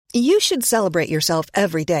You should celebrate yourself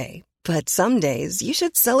every day, but some days you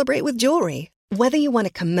should celebrate with jewelry. Whether you want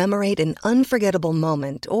to commemorate an unforgettable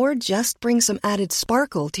moment or just bring some added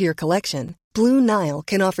sparkle to your collection, Blue Nile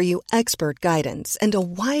can offer you expert guidance and a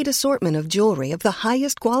wide assortment of jewelry of the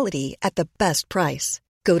highest quality at the best price.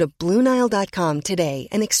 Go to BlueNile.com today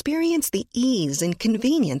and experience the ease and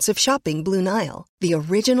convenience of shopping Blue Nile, the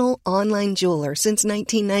original online jeweler since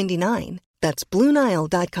 1999. That's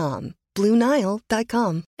BlueNile.com.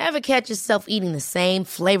 BlueNile.com. Ever catch yourself eating the same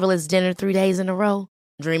flavorless dinner 3 days in a row?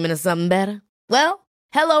 Dreaming of something better? Well,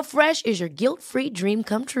 HelloFresh is your guilt-free dream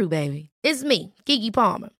come true, baby. It's me, Keke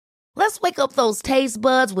Palmer. Let's wake up those taste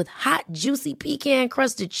buds with hot, juicy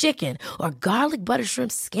pecan-crusted chicken or garlic butter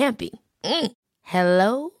shrimp scampi.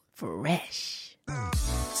 Hello Fresh.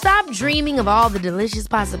 Stop dreaming of all the delicious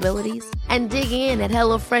possibilities and dig in at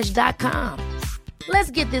HelloFresh.com.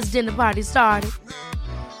 Let's get this dinner party started.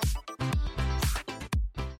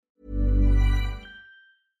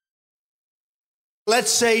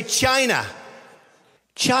 Let's say China.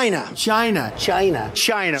 China. China. China.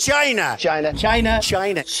 China. China. China. China.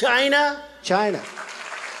 China. China. China.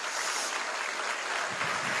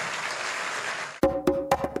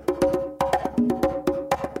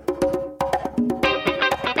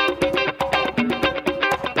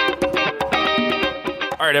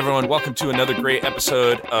 All right, everyone, welcome to another great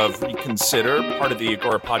episode of Reconsider, part of the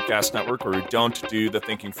Agora Podcast Network, where we don't do the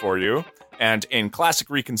thinking for you. And in classic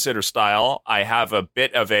Reconsider style, I have a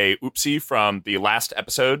bit of a oopsie from the last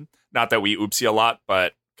episode. Not that we oopsie a lot,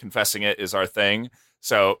 but confessing it is our thing.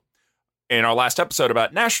 So in our last episode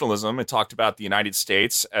about nationalism, it talked about the United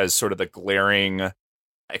States as sort of the glaring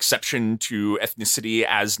exception to ethnicity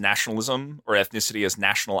as nationalism, or ethnicity as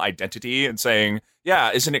national identity, and saying,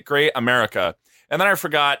 yeah, isn't it great, America? And then I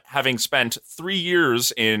forgot, having spent 3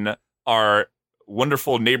 years in our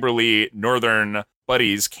wonderful neighborly northern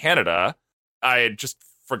buddies, Canada, I just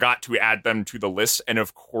forgot to add them to the list. And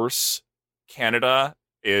of course, Canada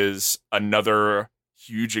is another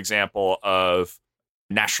huge example of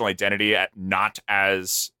national identity not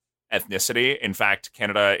as ethnicity. In fact,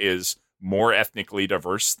 Canada is more ethnically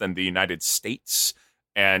diverse than the United States,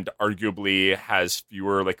 and arguably has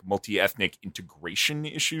fewer like multi-ethnic integration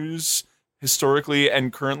issues historically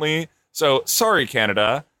and currently. So sorry,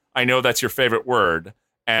 Canada. I know that's your favorite word.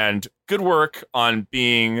 And good work on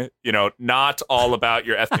being, not all about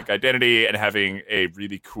your ethnic identity and having a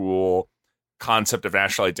really cool concept of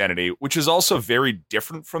national identity, which is also very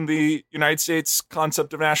different from the United States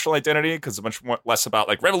concept of national identity, because it's much more, less about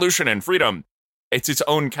like revolution and freedom. It's its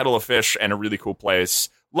own kettle of fish and a really cool place.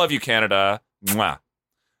 Love you, Canada. Mwah.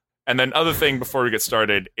 And then other thing before we get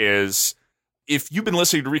started is, if you've been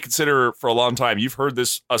listening to Reconsider for a long time, you've heard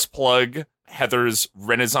us plug Heather's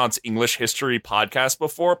Renaissance English History podcast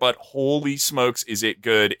before, but holy smokes, is it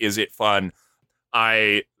good? Is it fun?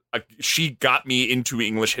 She got me into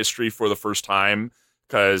English history for the first time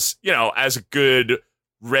because, as a good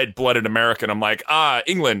red-blooded American, I'm like,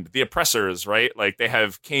 England, the oppressors, right? Like, they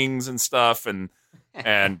have kings and stuff, and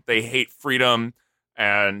they hate freedom.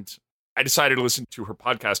 And I decided to listen to her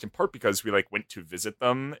podcast in part because we went to visit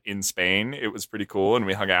them in Spain. It was pretty cool, and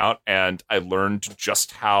we hung out, and I learned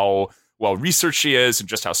just how well researched she is and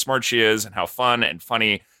just how smart she is and how fun and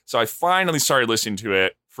funny. So I finally started listening to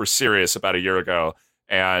it for serious about a year ago,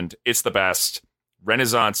 and it's the best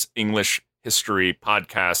Renaissance English History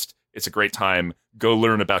podcast. It's a great time. Go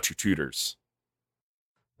learn about your tutors.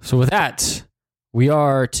 So with that, we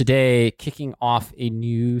are today kicking off a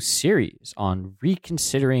new series on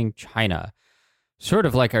reconsidering China, sort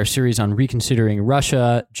of like our series on reconsidering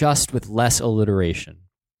Russia, just with less alliteration.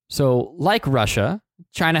 So like Russia,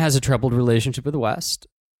 China has a troubled relationship with the West,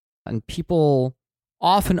 and people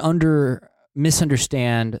often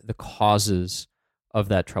misunderstand the causes of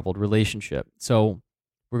that troubled relationship. So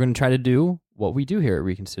we're going to try to do what we do here at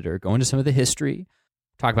Reconsider, go into some of the history,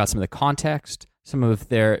 talk about some of the context, some of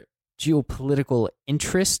their geopolitical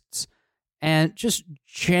interests, and just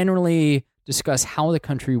generally discuss how the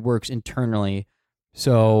country works internally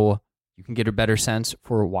so you can get a better sense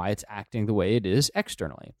for why it's acting the way it is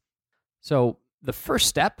externally. So the first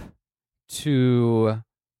step to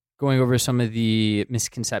going over some of the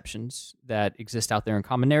misconceptions that exist out there in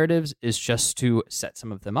common narratives is just to set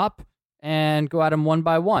some of them up and go at them one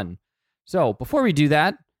by one. So before we do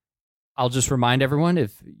that, I'll just remind everyone,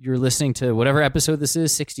 if you're listening to whatever episode this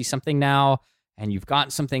is, 60-something now, and you've gotten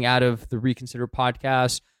something out of the Reconsider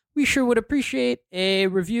podcast, we sure would appreciate a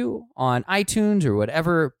review on iTunes or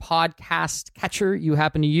whatever podcast catcher you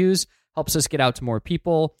happen to use. Helps us get out to more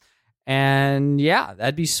people. And yeah,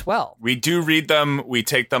 that'd be swell. We do read them. We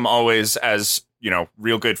take them always as,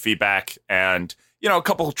 real good feedback. And a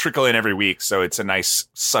couple trickle in every week. So it's a nice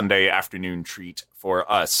Sunday afternoon treat for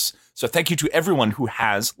us. So thank you to everyone who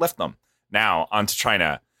has left them. Now on to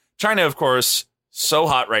China. China, of course, so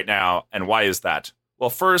hot right now. And why is that? Well,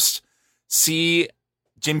 first, Xi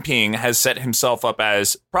Jinping has set himself up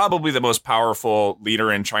as probably the most powerful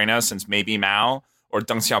leader in China since maybe Mao or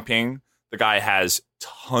Deng Xiaoping. The guy has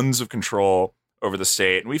tons of control over the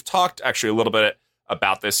state. And we've talked actually a little bit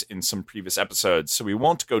about this in some previous episodes, so we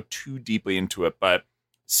won't go too deeply into it. But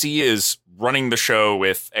Xi is running the show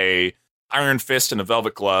with a iron fist and a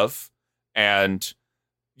velvet glove. And,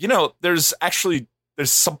 there's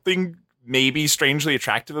something maybe strangely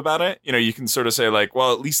attractive about it. You can sort of say like,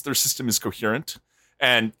 well, at least their system is coherent.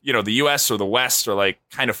 And, the US or the West are like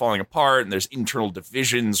kind of falling apart, and there's internal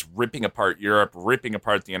divisions ripping apart Europe, ripping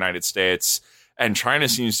apart the United States. And China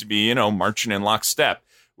seems to be, marching in lockstep,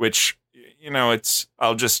 which,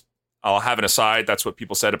 I'll have an aside. That's what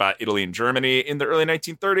people said about Italy and Germany in the early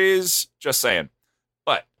 1930s. Just saying.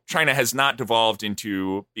 But China has not devolved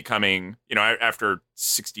into becoming, after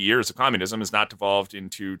 60 years of communism, has not devolved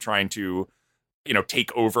into trying to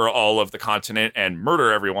take over all of the continent and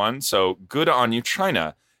murder everyone. So good on you,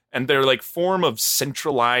 China. And their like form of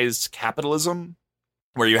centralized capitalism,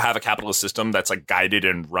 where you have a capitalist system that's like guided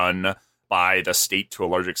and run by the state to a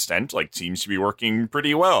large extent, like seems to be working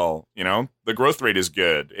pretty well. The growth rate is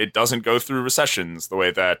good. It doesn't go through recessions the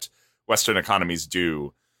way that Western economies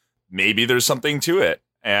do. Maybe there's something to it.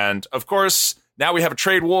 And of course, now we have a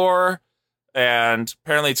trade war, and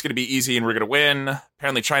apparently it's going to be easy and we're going to win.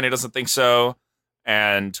 Apparently China doesn't think so.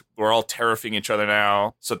 And we're all tariffing each other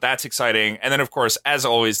now. So that's exciting. And then, of course, as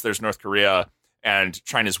always, there's North Korea and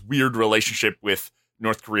China's weird relationship with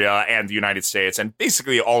North Korea and the United States and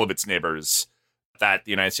basically all of its neighbors that the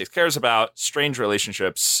United States cares about. Strange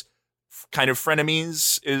relationships, kind of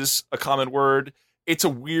frenemies is a common word. It's a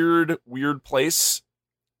weird place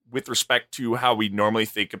with respect to how we normally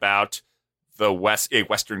think about a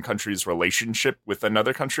Western country's relationship with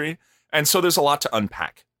another country. And so there's a lot to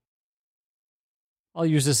unpack. I'll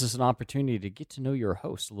use this as an opportunity to get to know your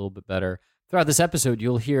host a little bit better. Throughout this episode,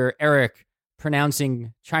 you'll hear Eric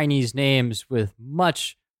pronouncing Chinese names with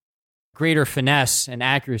much greater finesse and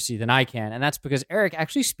accuracy than I can. And that's because Eric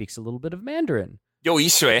actually speaks a little bit of Mandarin. 有一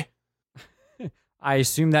些. I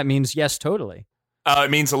assume that means yes, totally.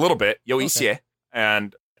 It means a little bit. 有一些. Okay.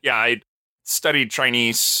 And yeah, I studied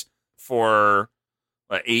Chinese for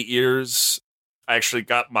 8 years. I actually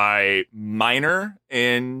got my minor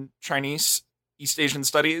in Chinese East Asian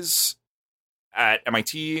Studies at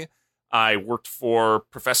MIT. I worked for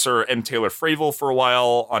Professor M. Taylor Fravel for a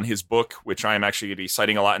while on his book, which I'm actually going to be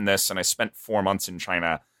citing a lot in this, and I spent 4 months in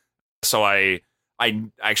China. So I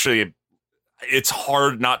actually, it's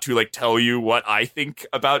hard not to like tell you what I think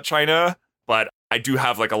about China, but I do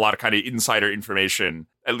have like a lot of kind of insider information,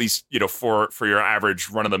 at least, for your average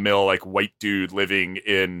run-of-the-mill like white dude living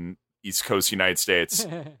in East Coast United States.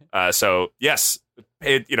 So yes,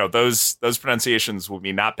 those pronunciations will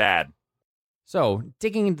be not bad. So,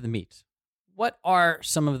 digging into the meat, what are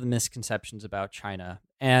some of the misconceptions about China?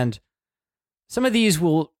 And some of these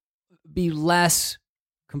will be less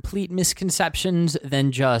complete misconceptions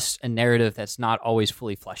than just a narrative that's not always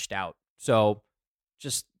fully fleshed out. So,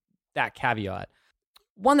 just that caveat.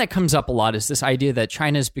 One that comes up a lot is this idea that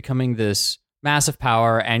China is becoming this massive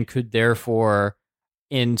power and could therefore,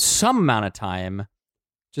 in some amount of time,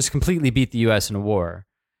 just completely beat the U.S. in a war.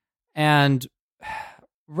 And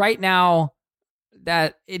right now,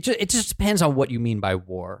 that it just depends on what you mean by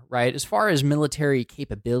war, right? As far as military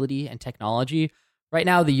capability and technology, right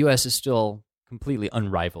now the U.S. is still completely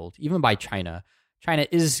unrivaled, even by China. China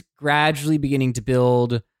is gradually beginning to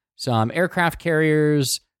build some aircraft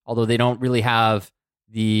carriers, although they don't really have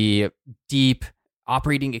the deep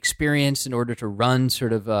operating experience in order to run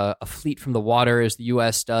sort of a fleet from the water as the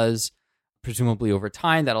U.S. does. Presumably over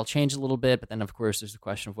time, that'll change a little bit. But then, of course, there's the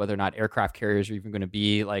question of whether or not aircraft carriers are even going to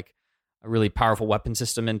be like a really powerful weapon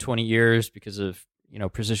system in 20 years because of,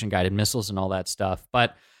 precision-guided missiles and all that stuff.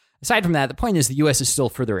 But aside from that, the point is the U.S. is still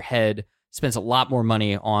further ahead, spends a lot more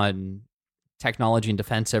money on technology and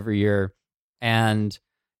defense every year, and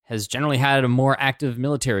has generally had a more active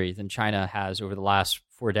military than China has over the last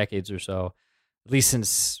 4 decades or so, at least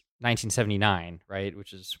since 1979, right,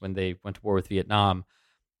 which is when they went to war with Vietnam.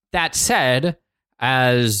 That said,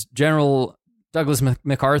 as General Douglas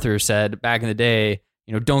MacArthur said back in the day,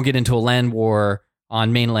 don't get into a land war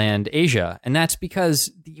on mainland Asia. And that's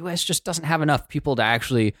because the U.S. just doesn't have enough people to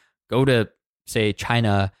actually go to, say,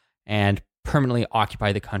 China and permanently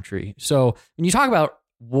occupy the country. So when you talk about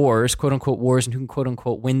wars, quote unquote wars, and who can quote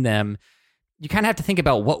unquote win them, you kind of have to think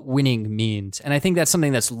about what winning means. And I think that's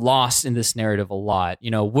something that's lost in this narrative a lot.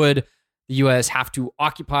 Would the U.S. have to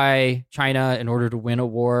occupy China in order to win a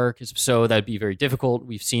war? Because if so, that'd be very difficult.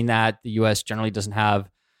 We've seen that the U.S. generally doesn't have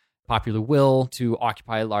popular will to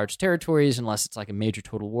occupy large territories unless it's like a major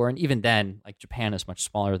total war. And even then, like Japan is much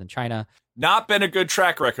smaller than China. Not been a good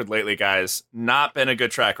track record lately, guys. Not been a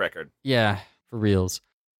good track record. Yeah, for reals.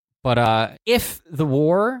 But if the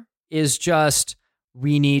war is just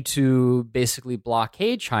we need to basically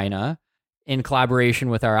blockade China in collaboration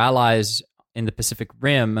with our allies in the Pacific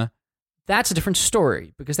Rim, that's a different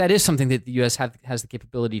story, because that is something that the U.S. has the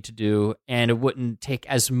capability to do, and it wouldn't take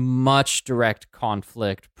as much direct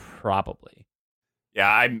conflict, probably. Yeah,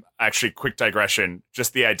 I'm actually, quick digression,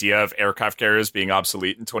 just the idea of aircraft carriers being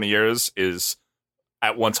obsolete in 20 years is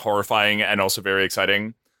at once horrifying and also very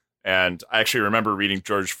exciting. And I actually remember reading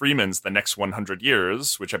George Freeman's The Next 100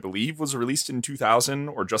 Years, which I believe was released in 2000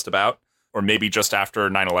 or just about, or maybe just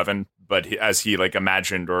after 9/11. But as he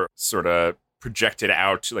imagined or sort of projected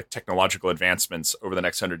out technological advancements over the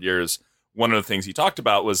next 100 years, one of the things he talked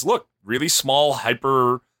about was, look, really small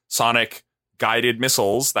hypersonic guided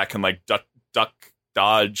missiles that can duck,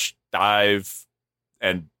 dodge, dive,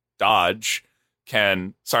 and dodge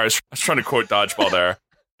can... Sorry, I was trying to quote Dodgeball there.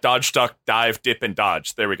 Dodge, duck, dive, dip, and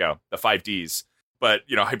dodge. There we go. The 5 Ds. But,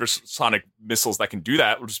 hypersonic missiles that can do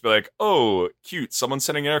that will just be like, oh, cute. Someone's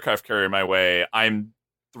sending an aircraft carrier my way. I'm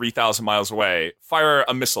 3,000 miles away. Fire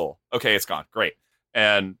a missile. Okay, it's gone. Great.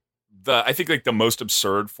 And I think the most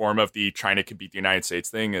absurd form of the China could beat the United States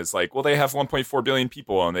thing is well, they have 1.4 billion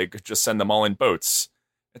people and they could just send them all in boats.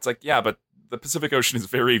 It's yeah, but the Pacific Ocean is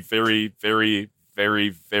very, very, very, very,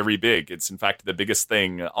 very big. It's in fact the biggest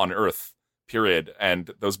thing on Earth, period.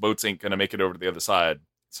 And those boats ain't going to make it over to the other side.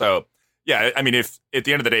 So yeah, I mean, if at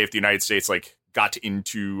the end of the day, if the United States got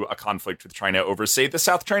into a conflict with China over, say, the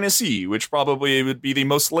South China Sea, which probably would be the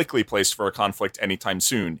most likely place for a conflict anytime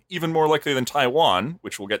soon, even more likely than Taiwan,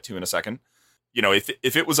 which we'll get to in a second.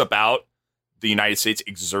 If it was about the United States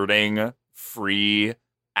exerting free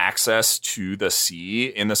access to the sea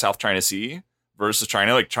in the South China Sea versus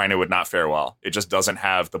China, China would not fare well. It just doesn't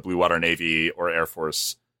have the Blue Water Navy or Air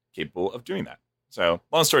Force capable of doing that. So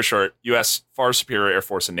long story short, U.S. far superior Air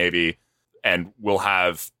Force and Navy, and we'll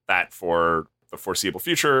have that for the foreseeable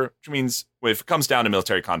future, which means if it comes down to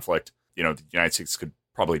military conflict, the United States could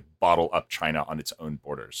probably bottle up China on its own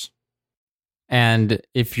borders. And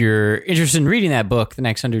if you're interested in reading that book, The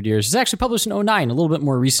Next 100 Years, it's actually published in 2009, a little bit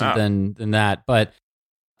more recent than that, but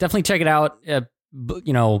definitely check it out.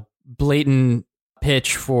 Blatant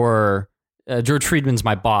pitch for George Friedman's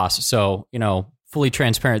my boss. So, fully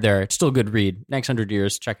transparent there. It's still a good read. Next 100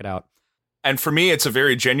 Years, check it out. And for me, it's a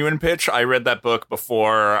very genuine pitch. I read that book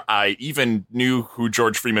before I even knew who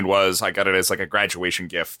George Freeman was. I got it as a graduation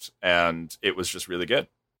gift, and it was just really good.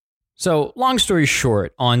 So, long story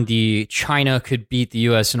short, on the China could beat the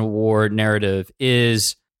U.S. in a war narrative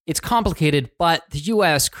is it's complicated, but the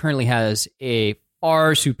U.S. currently has a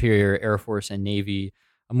far superior Air Force and Navy,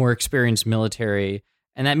 a more experienced military,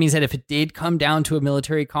 and that means that if it did come down to a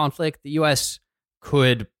military conflict, the U.S.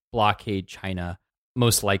 could blockade China,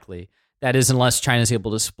 most likely. That is, unless China is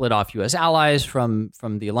able to split off U.S. allies from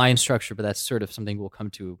the alliance structure, but that's sort of something we'll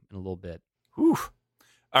come to in a little bit. Whew.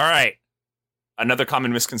 All right. Another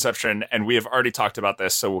common misconception, and we have already talked about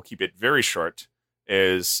this, so we'll keep it very short,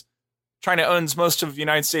 is China owns most of the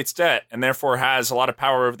United States debt and therefore has a lot of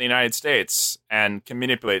power over the United States and can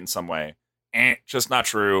manipulate in some way. Just not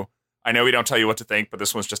true. I know we don't tell you what to think, but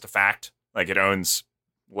this one's just a fact. It owns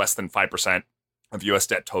less than 5% of U.S.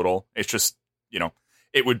 debt total. It's just,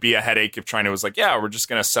 it would be a headache if China was yeah, we're just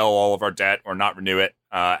going to sell all of our debt or not renew it.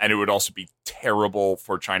 And it would also be terrible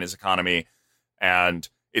for China's economy. And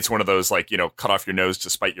it's one of those, cut off your nose to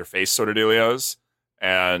spite your face sort of dealios.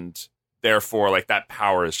 And therefore, that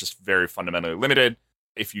power is just very fundamentally limited.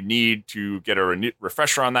 If you need to get a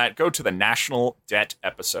refresher on that, go to the national debt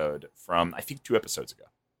episode from, I think, 2 episodes ago.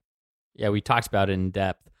 Yeah, we talked about it in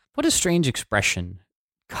depth. What a strange expression.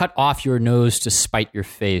 Cut off your nose to spite your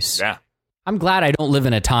face. Yeah. I'm glad I don't live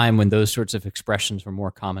in a time when those sorts of expressions were more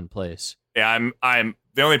commonplace. Yeah, I'm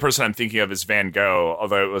the only person I'm thinking of is Van Gogh,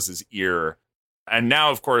 although it was his ear. And now,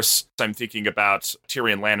 of course, I'm thinking about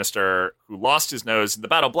Tyrion Lannister, who lost his nose in the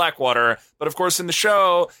Battle of Blackwater. But of course, in the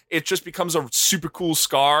show, it just becomes a super cool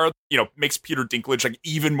scar, makes Peter Dinklage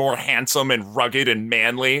even more handsome and rugged and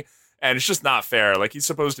manly. And it's just not fair. He's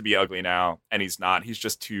supposed to be ugly now, and he's not. He's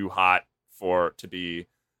just too hot to be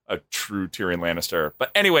a true Tyrion Lannister.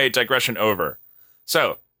 But anyway, digression over.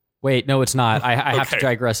 So. Wait, no, it's not. I have to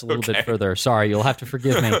digress a little bit further. Sorry, you'll have to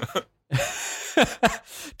forgive me.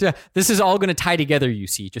 This is all going to tie together, you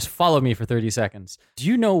see. Just follow me for 30 seconds. Do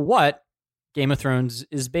you know what Game of Thrones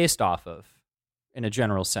is based off of, in a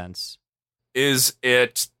general sense? Is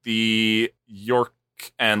it the York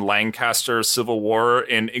and Lancaster Civil War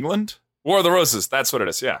in England? War of the Roses, that's what it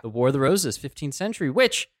is, yeah. The War of the Roses, 15th century,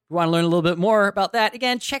 which, if you want to learn a little bit more about that,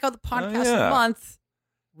 again, check out the podcast of the month,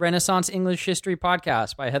 Renaissance English History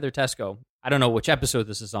Podcast by Heather Tesco. I don't know which episode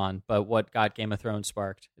this is on, but what got Game of Thrones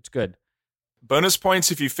sparked. It's good. Bonus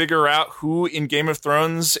points if you figure out who in Game of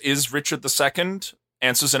Thrones is Richard II.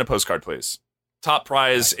 Answers in a postcard, please. Top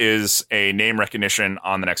prize is a name recognition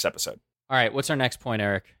on the next episode. All right, what's our next point,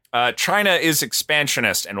 Eric? China is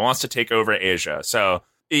expansionist and wants to take over Asia. So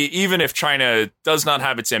even if China does not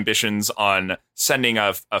have its ambitions on sending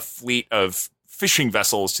a fleet of fishing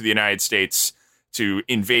vessels to the United States to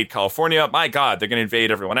invade California, my God, they're going to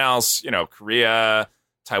invade everyone else. You know, Korea,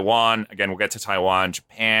 Taiwan. Again, we'll get to Taiwan,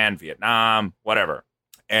 Japan, Vietnam, whatever.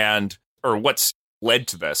 Or what's led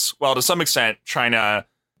to this? Well, to some extent, China,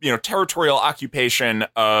 territorial occupation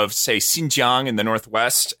of, say, Xinjiang in the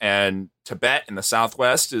northwest and Tibet in the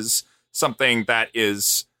southwest is something that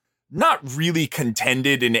is not really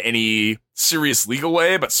contended in any serious legal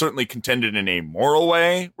way, but certainly contended in a moral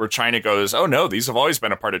way, where China goes, oh no, these have always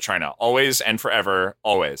been a part of China, always and forever,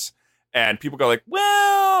 always. And people go like,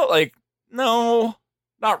 well, like, no,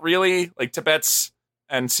 not really. Like Tibet's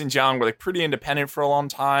and Xinjiang were like pretty independent for a long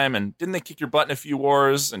time. And didn't they kick your butt in a few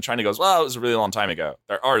wars? And China goes, well, it was a really long time ago.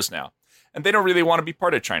 They're ours now. And they don't really want to be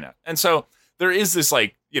part of China. And so there is this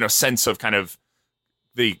like, sense of kind of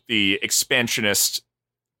the expansionist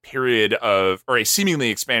period or a seemingly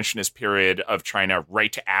expansionist period of China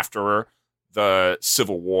right after the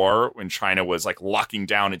Civil War, when China was like locking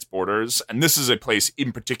down its borders. And this is a place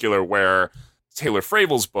in particular where Taylor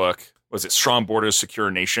Fravel's book, was it Strong Borders, Secure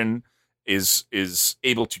Nation, is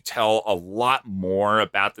able to tell a lot more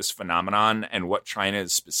about this phenomenon and what China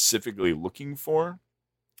is specifically looking for.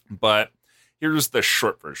 But here's the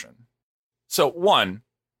short version. So one,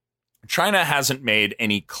 China hasn't made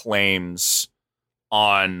any claims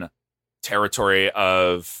on territory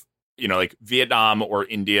of, like Vietnam or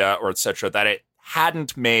India or et cetera, that it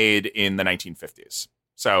hadn't made in the 1950s.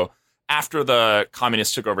 So after the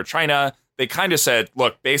communists took over China, they kind of said,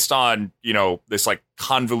 look, based on, this like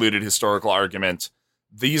convoluted historical argument,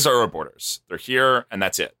 these are our borders. They're here and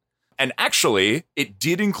that's it. And actually, it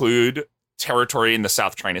did include territory in the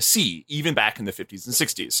South China Sea, even back in the 50s and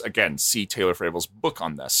 60s. Again, see Taylor Fravel's book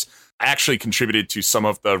on this. I actually contributed to some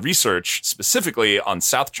of the research specifically on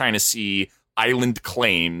South China Sea island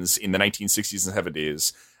claims in the 1960s and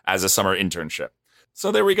 70s as a summer internship.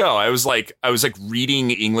 So there we go. I was like reading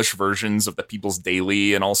English versions of the People's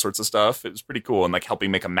Daily and all sorts of stuff. It was pretty cool, and like helping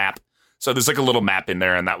make a map. So there's like a little map in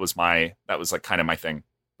there, and that was like kind of my thing.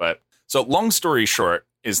 But so long story short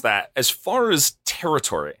is that as far as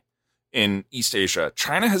territory in East Asia,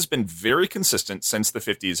 China has been very consistent since the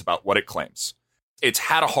 50s about what it claims. It's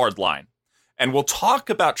had a hard line. And we'll talk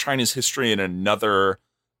about China's history in another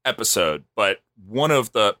episode, but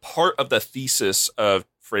part of the thesis of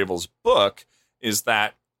Fravel's book is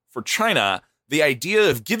that for China, the idea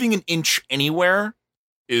of giving an inch anywhere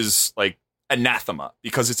is like anathema,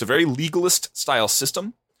 because it's a very legalist style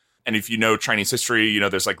system. And if you know Chinese history,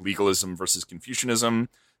 there's like legalism versus Confucianism.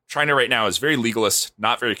 China right now is very legalist,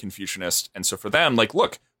 not very Confucianist. And so for them, like,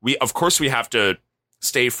 look, we have to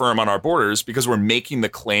stay firm on our borders because we're making the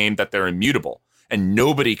claim that they're immutable and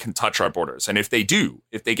nobody can touch our borders. And if they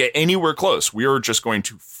get anywhere close, we are just going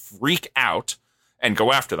to freak out and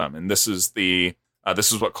go after them. And this is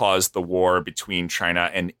what caused the war between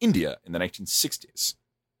China and India in the 1960s.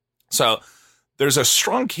 So there's a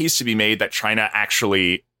strong case to be made that China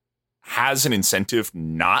actually has an incentive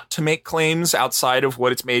not to make claims outside of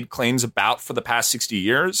what it's made claims about for the past 60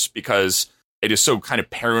 years, because it is so kind of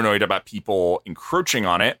paranoid about people encroaching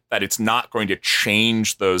on it that it's not going to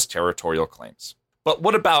change those territorial claims. But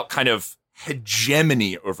what about kind of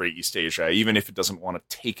hegemony over East Asia, even if it doesn't want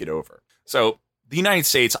to take it over? So the United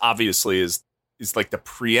States obviously is like the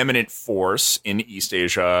preeminent force in East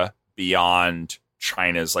Asia beyond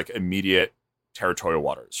China's like immediate territorial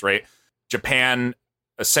waters, right? Japan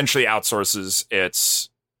essentially outsources its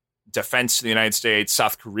defense to the United States.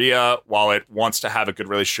 South Korea, while it wants to have a good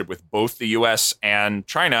relationship with both the US and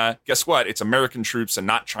China, guess what? It's American troops and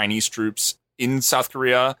not Chinese troops in South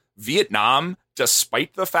Korea. Vietnam,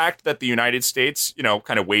 despite the fact that the United States,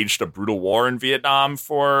 kind of waged a brutal war in Vietnam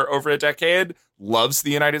for over a decade, loves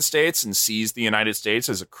the United States and sees the United States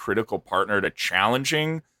as a critical partner to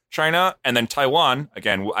challenging China. And then Taiwan,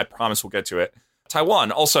 again, I promise we'll get to it.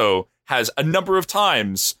 Taiwan also has a number of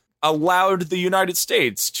times allowed the United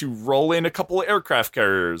States to roll in a couple of aircraft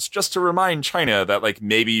carriers just to remind China that, like,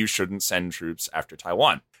 maybe you shouldn't send troops after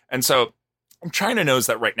Taiwan. And so China knows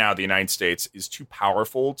that right now the United States is too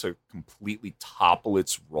powerful to completely topple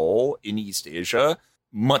its role in East Asia,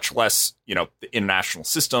 much less, the international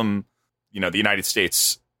system. The United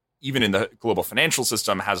States, even in the global financial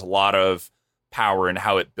system, has a lot of power in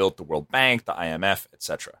how it built the World Bank, the IMF,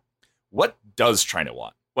 etc. What does China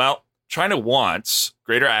want? Well, China wants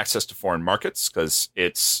greater access to foreign markets because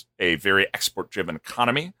it's a very export-driven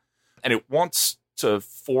economy, and it wants to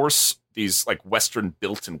force these like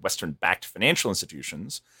Western-built and Western-backed financial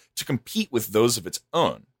institutions to compete with those of its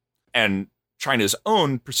own. And China's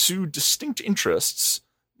own pursue distinct interests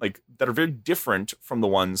like that are very different from the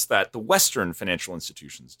ones that the Western financial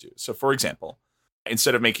institutions do. So, for example,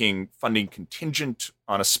 instead of making funding contingent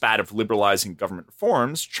on a spat of liberalizing government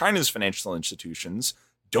reforms, China's financial institutions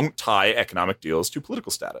don't tie economic deals to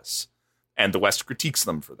political status. And the West critiques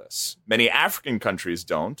them for this. Many African countries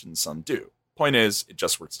don't, and some do. Point is, it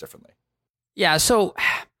just works differently. Yeah, so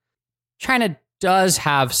China does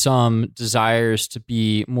have some desires to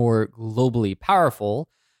be more globally powerful,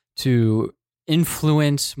 to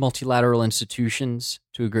influence multilateral institutions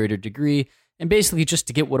to a greater degree, and basically just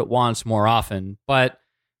to get what it wants more often. But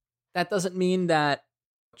that doesn't mean that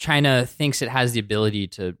China thinks it has the ability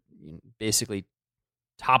to basically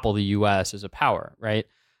topple the U.S. as a power, right?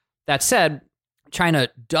 That said, China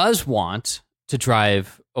does want to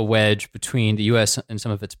drive a wedge between the U.S. and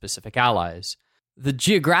some of its Pacific allies. The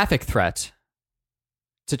geographic threat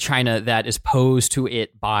to China that is posed to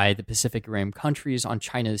it by the Pacific Rim countries on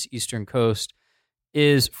China's eastern coast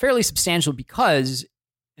is fairly substantial because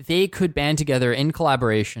they could band together in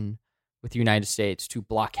collaboration with the United States to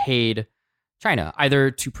blockade China,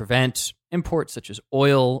 either to prevent imports such as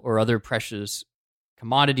oil or other precious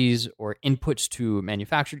commodities or inputs to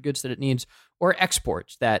manufactured goods that it needs, or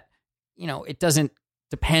exports that, it doesn't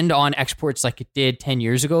depend on exports like it did 10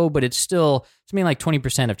 years ago, but it's still something like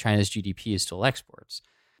 20% of China's GDP is still exports.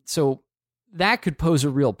 So that could pose a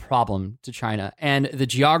real problem to China. And the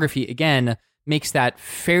geography, again, makes that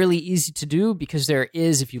fairly easy to do because there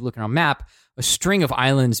is, if you look at a map, a string of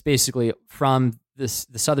islands basically from the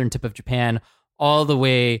southern tip of Japan all the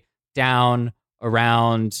way down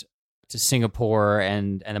around to Singapore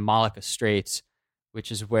and the Malacca Straits,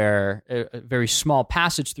 which is where a very small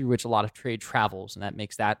passage through which a lot of trade travels, and that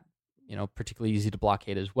makes that, particularly easy to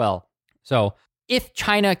blockade as well. So if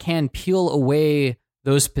China can peel away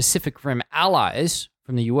those Pacific Rim allies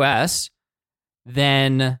from the U.S.,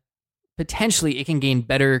 then potentially it can gain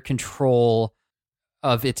better control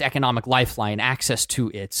of its economic lifeline, access to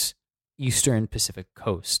its eastern Pacific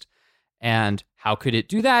coast. And how could it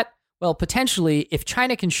do that? Well, potentially, if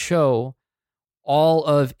China can show all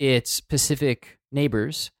of its Pacific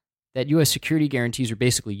neighbors that U.S. security guarantees are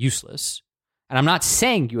basically useless, and I'm not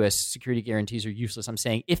saying U.S. security guarantees are useless, I'm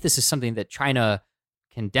saying if this is something that China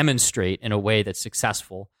can demonstrate in a way that's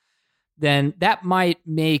successful, then that might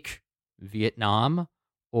make Vietnam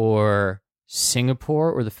or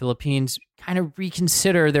Singapore or the Philippines kind of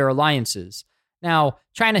reconsider their alliances. Now,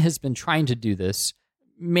 China has been trying to do this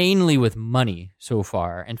mainly with money so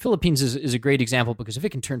far, and Philippines is a great example because if it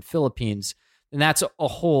can turn Philippines, then that's a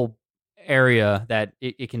whole area that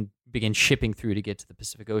it can begin shipping through to get to the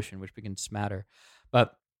Pacific Ocean, which begins to matter.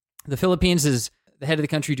 But the Philippines is the head of the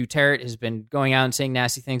country, Duterte, has been going out and saying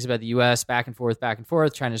nasty things about the U.S. back and forth.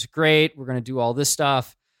 China's great. We're going to do all this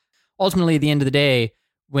stuff. Ultimately, at the end of the day,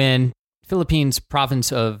 when Philippines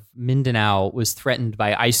province of Mindanao was threatened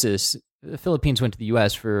by ISIS, the Philippines went to the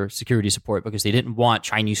U.S. for security support because they didn't want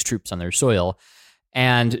Chinese troops on their soil.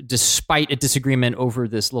 And despite a disagreement over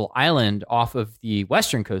this little island off of the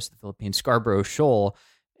western coast of the Philippines, Scarborough Shoal,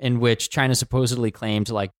 in which China supposedly claimed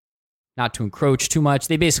to not to encroach too much,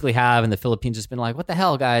 they basically have, and the Philippines has been like, what the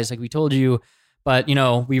hell, guys? We told you, but,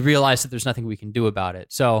 we realized that there's nothing we can do about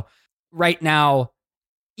it. So right now,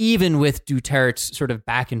 even with Duterte's sort of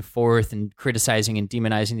back and forth and criticizing and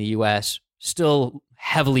demonizing the U.S., still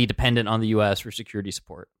heavily dependent on the U.S. for security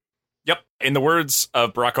support. Yep. In the words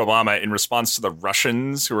of Barack Obama, in response to the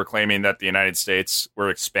Russians who were claiming that the United States were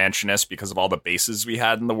expansionist because of all the bases we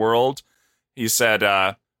had in the world, he said,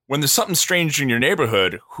 when there's something strange in your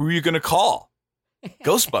neighborhood, who are you going to call?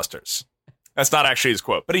 Ghostbusters. That's not actually his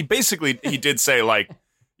quote, but he did say,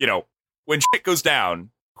 when shit goes down,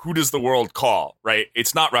 who does the world call, right?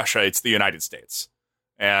 It's not Russia, it's the United States.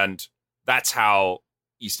 And that's how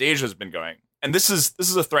East Asia has been going. And this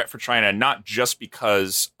is a threat for China, not just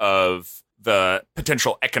because of the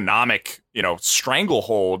potential economic,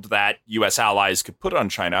 stranglehold that U.S. allies could put on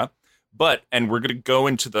China, and we're going to go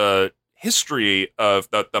into the history of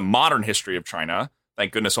the modern history of China.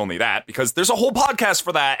 Thank goodness only that, because there's a whole podcast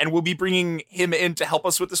for that, and we'll be bringing him in to help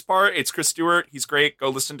us with this part. It's Chris Stewart. He's great. Go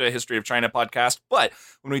listen to a History of China podcast. But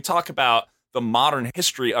when we talk about the modern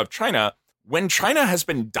history of China, when China has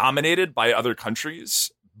been dominated by other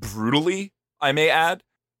countries, brutally, I may add,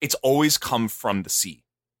 it's always come from the sea,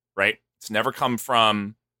 right? It's never come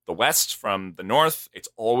from the west, from the north. It's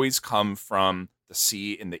always come from the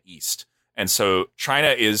sea in the east. And so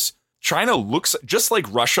China looks just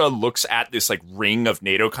like Russia looks at this like ring of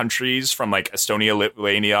NATO countries from like Estonia,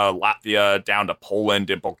 Lithuania, Latvia down to Poland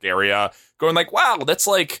and Bulgaria, going like, wow, that's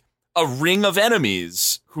like a ring of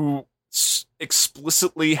enemies who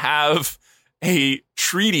explicitly have a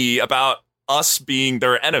treaty about us being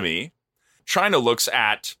their enemy. China looks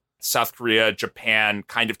at South Korea, Japan,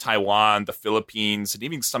 kind of Taiwan, the Philippines, and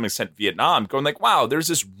even to some extent Vietnam, going like, wow, there's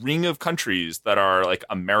this ring of countries that are like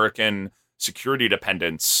American security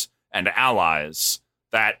dependents and allies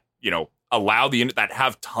that, allow that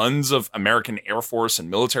have tons of American Air Force and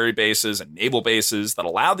military bases and naval bases that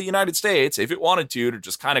allow the United States, if it wanted to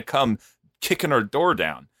just kind of come kicking our door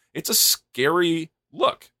down. It's a scary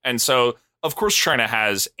look. And so, of course, China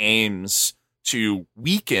has aims to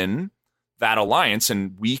weaken that alliance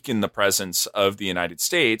and weaken the presence of the United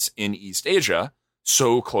States in East Asia,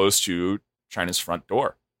 so close to China's front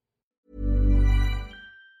door.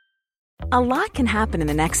 A lot can happen in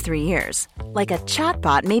the next 3 years. Like a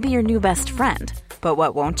chatbot may be your new best friend. But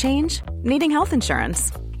what won't change? Needing health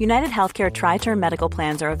insurance. United Healthcare Tri-Term Medical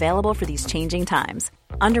Plans are available for these changing times.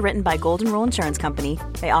 Underwritten by Golden Rule Insurance Company,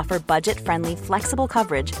 they offer budget-friendly, flexible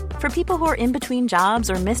coverage for people who are in between jobs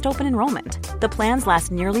or missed open enrollment. The plans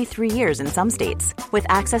last nearly 3 years in some states, with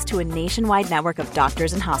access to a nationwide network of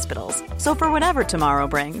doctors and hospitals. So for whatever tomorrow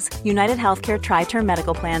brings, United Healthcare Tri-Term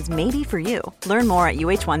Medical Plans may be for you. Learn more at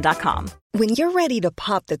uh1.com. When you're ready to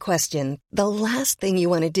pop the question, the last thing you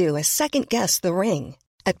want to do is second-guess the ring.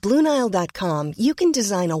 At BlueNile.com, you can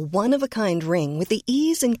design a one-of-a-kind ring with the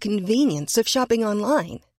ease and convenience of shopping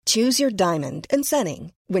online. Choose your diamond and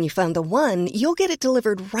setting. When you find the one, you'll get it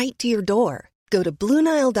delivered right to your door. Go to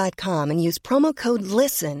BlueNile.com and use promo code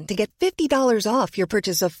LISTEN to get $50 off your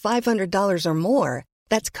purchase of $500 or more.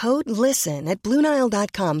 That's code LISTEN at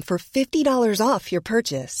BlueNile.com for $50 off your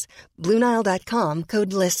purchase. BlueNile.com,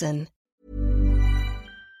 code LISTEN.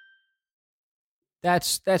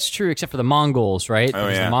 That's true, except for the Mongols, right? Oh,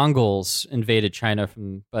 Because yeah. the Mongols invaded China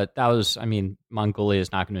but that was, Mongolia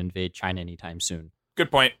is not going to invade China anytime soon.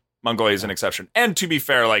 Good point. Mongolia is an exception. And to be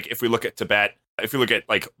fair, like if we look at Tibet, if you look at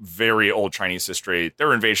like very old Chinese history, there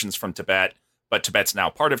were invasions from Tibet, but Tibet's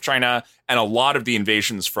now part of China. And a lot of the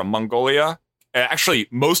invasions from Mongolia, actually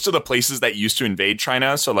most of the places that used to invade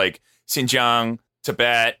China, so like Xinjiang,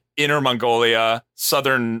 Tibet, Inner Mongolia,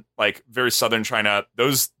 southern, like very southern China,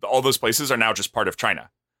 all those places are now just part of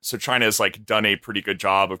China. So China has like done a pretty good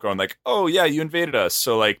job of going like, oh yeah, you invaded us.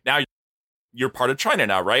 So like now you're part of China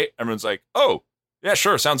now, right? Everyone's like, oh yeah,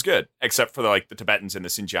 sure, sounds good. Except for the Tibetans and the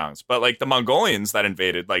Xinjiangs. But like the Mongolians that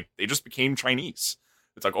invaded, like they just became Chinese.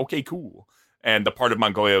 It's like, okay, cool. And the part of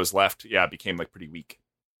Mongolia was left, became like pretty weak.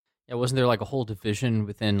 Yeah, wasn't there like a whole division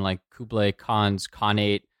within like Kublai Khan's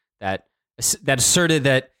Khanate that asserted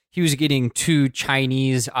that he was getting too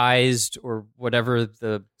Chinese-ized or whatever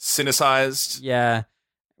the... Sinicized. Yeah.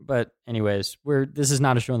 But anyways, this is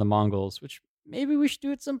not a show on the Mongols, which maybe we should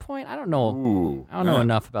do at some point. I don't know. Ooh, I don't know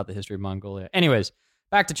enough about the history of Mongolia. Anyways,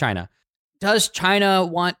 back to China. Does China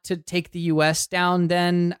want to take the U.S. down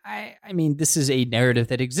then? I mean, this is a narrative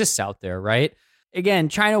that exists out there, right? Again,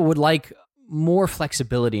 China would like more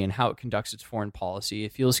flexibility in how it conducts its foreign policy.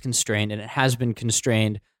 It feels constrained, and it has been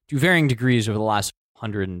constrained to varying degrees over the last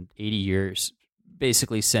 180 years,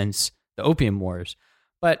 basically since the Opium Wars.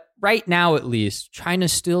 But right now, at least, China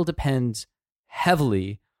still depends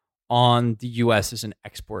heavily on the U.S. as an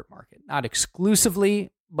export market. Not exclusively,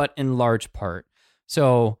 but in large part.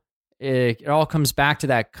 So it all comes back to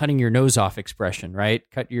that cutting your nose off expression, right?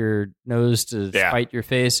 Cut your nose to spite your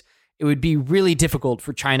face. It would be really difficult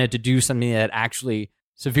for China to do something that actually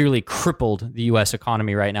severely crippled the U.S.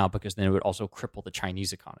 economy right now, because then it would also cripple the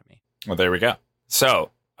Chinese economy. Well, there we go.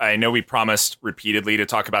 So I know we promised repeatedly to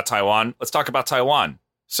talk about Taiwan. Let's talk about Taiwan.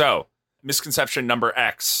 So misconception number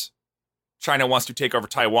X, China wants to take over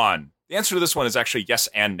Taiwan. The answer to this one is actually yes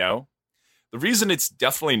and no. The reason it's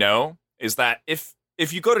definitely no is that if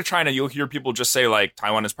you go to China, you'll hear people just say like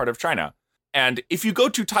Taiwan is part of China. And if you go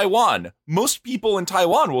to Taiwan, most people in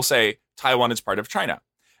Taiwan will say Taiwan is part of China.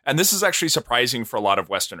 And this is actually surprising for a lot of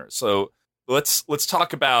Westerners. So let's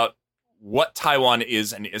talk about what Taiwan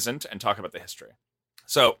is and isn't and talk about the history.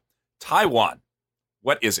 So Taiwan,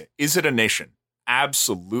 what is it? Is it a nation?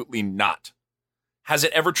 Absolutely not. Has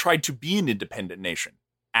it ever tried to be an independent nation?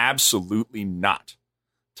 Absolutely not.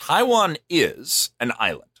 Taiwan is an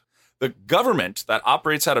island. The government that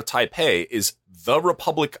operates out of Taipei is the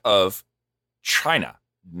Republic of China,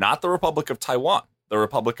 not the Republic of Taiwan, the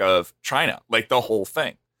Republic of China, like the whole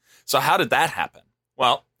thing. So how did that happen?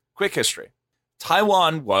 Well, quick history.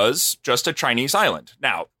 Taiwan was just a Chinese island.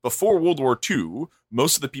 Now, before World War II,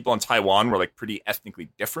 most of the people in Taiwan were like pretty ethnically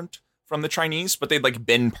different from the Chinese, but they'd like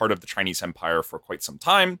been part of the Chinese Empire for quite some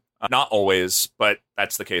time. Not always, but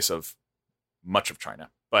that's the case of much of China.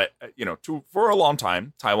 But, for a long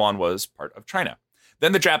time, Taiwan was part of China.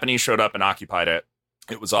 Then the Japanese showed up and occupied it.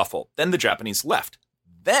 It was awful. Then the Japanese left.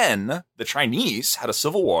 Then the Chinese had a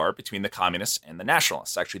civil war between the communists and the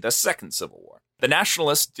nationalists, actually the second civil war. The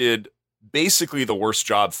nationalists did basically the worst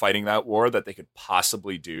job fighting that war that they could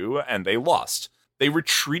possibly do, and they lost. They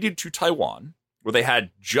retreated to Taiwan, where they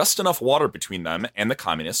had just enough water between them and the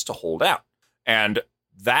communists to hold out. And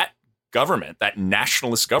that government, that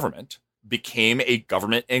nationalist government, became a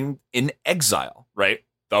government in exile, right?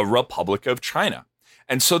 The Republic of China.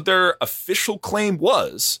 And so their official claim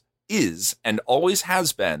is, and always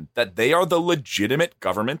has been, that they are the legitimate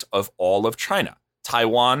government of all of China,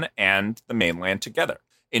 Taiwan and the mainland together.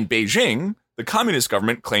 In Beijing, the communist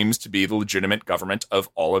government claims to be the legitimate government of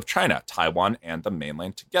all of China, Taiwan and the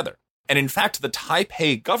mainland together. And in fact, the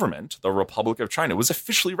Taipei government, the Republic of China, was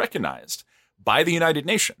officially recognized by the United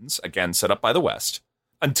Nations, again set up by the West,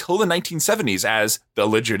 until the 1970s as the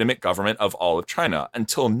legitimate government of all of China,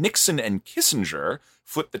 until Nixon and Kissinger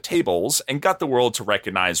flipped the tables and got the world to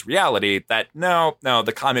recognize reality that no,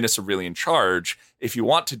 the communists are really in charge. If you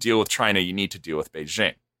want to deal with China, you need to deal with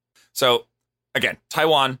Beijing. So again,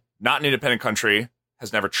 Taiwan, not an independent country,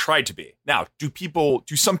 has never tried to be. Now, do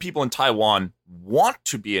some people in Taiwan want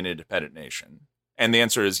to be an independent nation? And the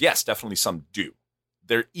answer is yes, definitely some do.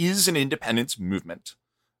 There is an independence movement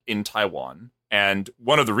in Taiwan. And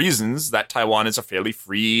one of the reasons that Taiwan is a fairly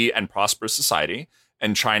free and prosperous society,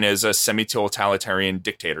 and China is a semi-totalitarian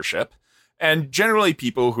dictatorship, and generally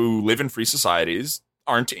people who live in free societies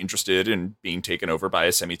aren't interested in being taken over by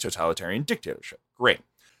a semi-totalitarian dictatorship. Great.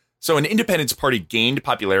 So an independence party gained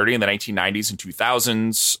popularity in the 1990s and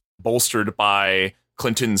 2000s, bolstered by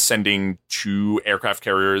Clinton sending 2 aircraft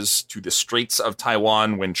carriers to the Straits of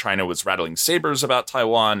Taiwan when China was rattling sabers about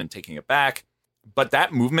Taiwan and taking it back. But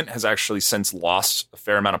that movement has actually since lost a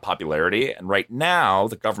fair amount of popularity. And right now,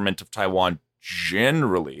 the government of Taiwan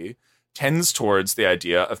generally tends towards the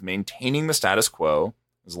idea of maintaining the status quo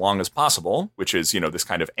as long as possible, which is, this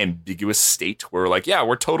kind of ambiguous state where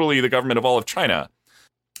we're totally the government of all of China,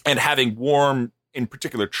 and having warm, in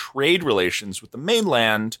particular, trade relations with the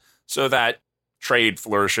mainland so that trade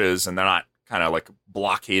flourishes and they're not kind of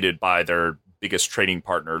blockaded by their biggest trading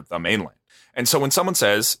partner, the mainland. And so when someone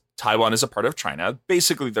says Taiwan is a part of China,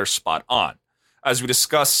 basically they're spot on. As we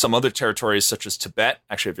discussed, some other territories such as Tibet,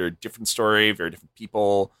 actually a very different story, very different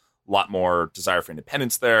people, a lot more desire for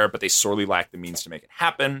independence there, but they sorely lack the means to make it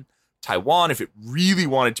happen. Taiwan, if it really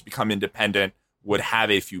wanted to become independent, would have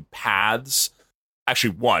a few paths.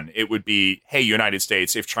 Actually, one, it would be, hey, United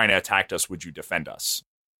States, if China attacked us, would you defend us?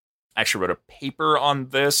 I actually wrote a paper on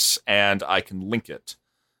this, and I can link it.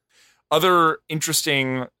 Other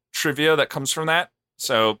interesting trivia that comes from that.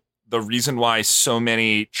 So the reason why so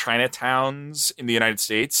many Chinatowns in the United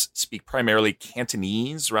States speak primarily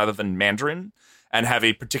Cantonese rather than Mandarin and have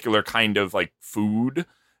a particular kind of food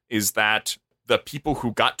is that the people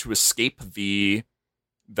who got to escape the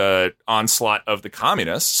onslaught of the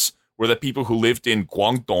communists were the people who lived in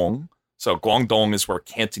Guangdong. So Guangdong is where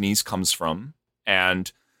Cantonese comes from.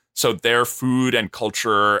 And so their food and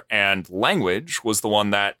culture and language was the one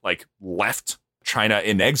that left China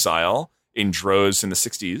in exile in droves in the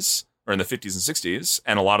 60s or in the 50s and 60s.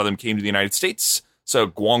 And a lot of them came to the United States. So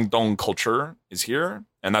Guangdong culture is here.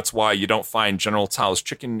 And that's why you don't find General Tso's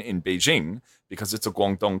chicken in Beijing, because it's a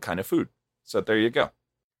Guangdong kind of food. So there you go.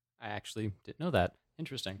 I actually didn't know that.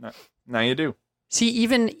 Interesting. Now you do. See,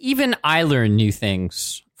 even I learn new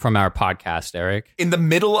things from our podcast, Eric. In the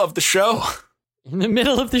middle of the show. In the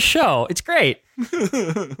middle of the show. It's great.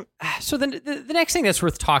 So the next thing that's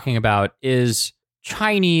worth talking about is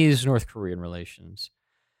Chinese-North Korean relations.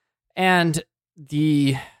 And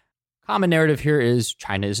the common narrative here is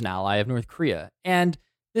China is an ally of North Korea. And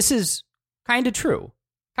this is kind of true.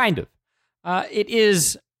 Kind of. It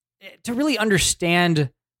is, to really understand,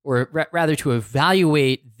 or rather to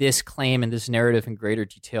evaluate this claim and this narrative in greater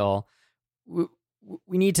detail,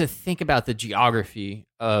 we need to think about the geography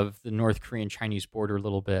of the North Korean-Chinese border a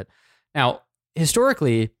little bit. Now,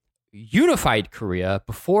 historically, unified Korea,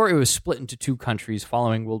 before it was split into 2 countries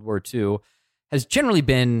following World War II, has generally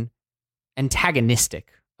been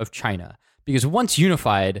antagonistic of China, because once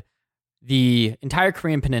unified, the entire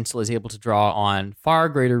Korean peninsula is able to draw on far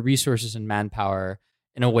greater resources and manpower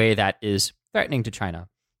in a way that is threatening to China.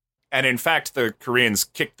 And in fact, the Koreans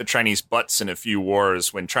kicked the Chinese butts in a few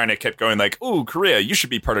wars when China kept going like, "Ooh, Korea, you should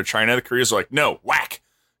be part of China." The Koreans were like, "No," whack,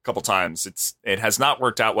 a couple times. It has not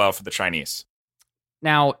worked out well for the Chinese.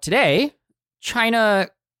 Now, today,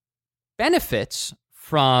 China benefits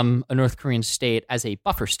from a North Korean state as a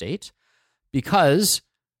buffer state because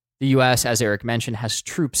the U.S., as Eric mentioned, has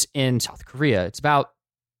troops in South Korea. It's about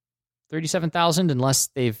 37,000, unless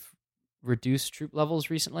they've reduced troop levels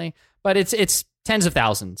recently. But it's tens of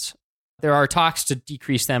thousands. There are talks to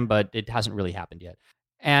decrease them, but it hasn't really happened yet.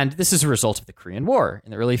 And this is a result of the Korean War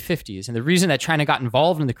in the early 50s. And the reason that China got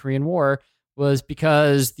involved in the Korean War was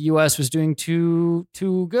because the U.S. was doing too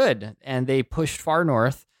good. And they pushed far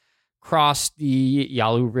north, crossed the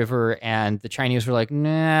Yalu River, and the Chinese were like,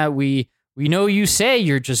 "Nah, we know you say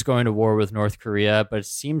you're just going to war with North Korea, but it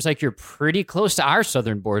seems like you're pretty close to our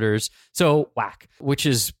southern borders. So whack," which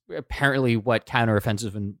is apparently what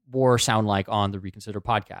counteroffensive and war sound like on the Reconsider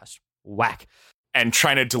podcast. Whack. And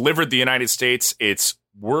China delivered the United States its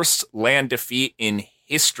worst land defeat in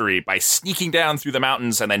history by sneaking down through the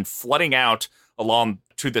mountains and then flooding out along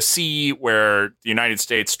to the sea where the United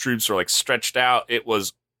States troops were like stretched out. It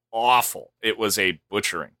was awful. It was a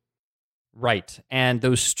butchering. Right. And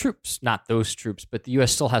those troops, not those troops, but the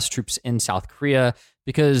U.S. still has troops in South Korea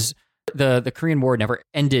because the Korean War never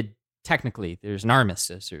ended technically. There's an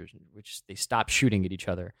armistice, which they stopped shooting at each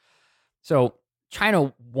other. So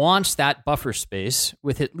China wants that buffer space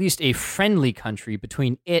with at least a friendly country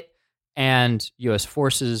between it and U.S.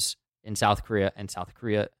 forces in South Korea and South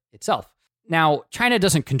Korea itself. Now, China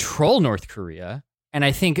doesn't control North Korea, and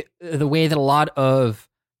I think the way that a lot of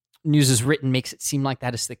news is written makes it seem like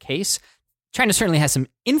that is the case. China certainly has some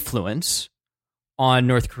influence on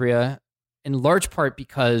North Korea, in large part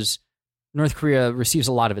because North Korea receives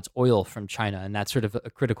a lot of its oil from China, and that's sort of a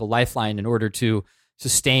critical lifeline in order to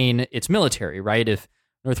sustain its military, right? If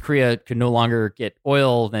North Korea could no longer get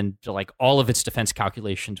oil, then like all of its defense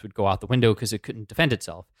calculations would go out the window because it couldn't defend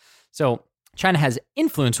itself. So China has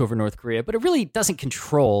influence over North Korea, but it really doesn't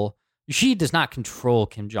control. Xi does not control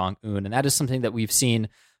Kim Jong-un, and that is something that we've seen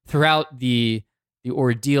throughout the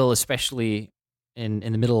ordeal, especially in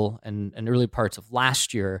the middle and early parts of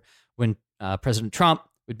last year, when President Trump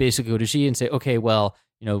would basically go to Xi and say, "Okay, well,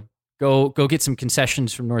 go get some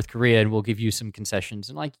concessions from North Korea, and we'll give you some concessions."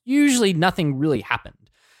 And like usually, nothing really happened,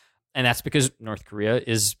 and that's because North Korea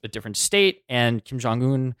is a different state, and Kim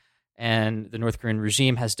Jong-un and the North Korean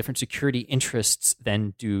regime has different security interests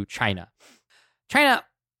than do China. China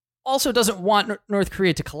also doesn't want North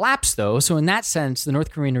Korea to collapse, though. So in that sense, the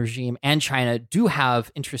North Korean regime and China do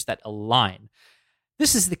have interests that align.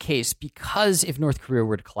 This is the case because if North Korea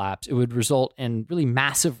were to collapse, it would result in really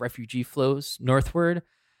massive refugee flows northward,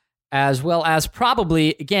 as well as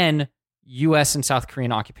probably, again, U.S. and South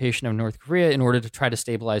Korean occupation of North Korea in order to try to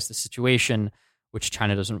stabilize the situation, which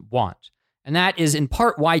China doesn't want. And that is in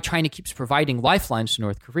part why China keeps providing lifelines to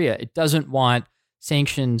North Korea. It doesn't want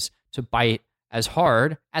sanctions to bite as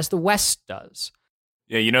hard as the West does.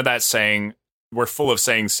 Yeah, you know that saying, we're full of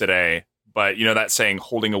sayings today, but you know that saying,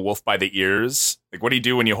 holding a wolf by the ears? Like, what do you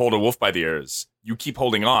do when you hold a wolf by the ears? You keep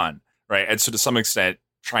holding on, right? And so to some extent,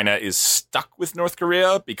 China is stuck with North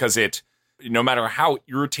Korea because no matter how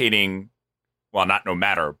irritating, well, not no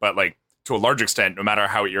matter, but like to a large extent, no matter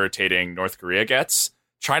how irritating North Korea gets,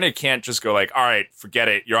 China can't just go like, "All right, forget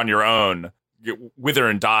it. You're on your own. Wither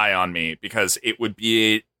and die on me," because it would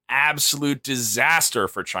be an absolute disaster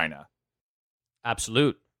for China.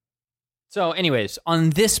 Absolute. So anyways,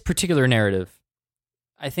 on this particular narrative,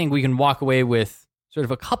 I think we can walk away with sort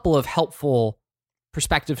of a couple of helpful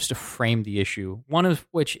perspectives to frame the issue. One of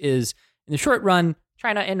which is, in the short run,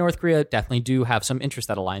 China and North Korea definitely do have some interests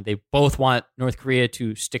that align. They both want North Korea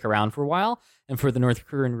to stick around for a while and for the North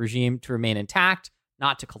Korean regime to remain intact,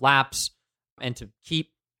 not to collapse, and to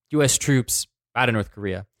keep U.S. troops out of North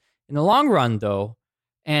Korea. In the long run, though,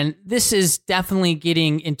 and this is definitely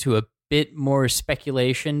getting into a bit more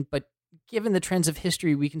speculation, but given the trends of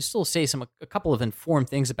history, we can still say a couple of informed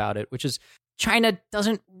things about it, which is China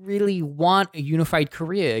doesn't really want a unified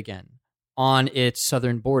Korea again on its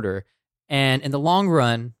southern border. And in the long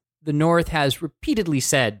run, the North has repeatedly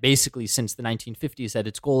said, basically since the 1950s, that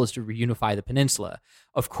its goal is to reunify the peninsula.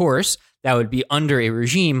 Of course, that would be under a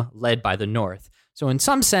regime led by the North. So in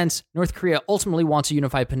some sense, North Korea ultimately wants a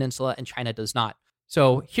unified peninsula and China does not.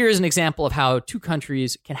 So here's an example of how two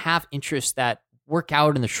countries can have interests that work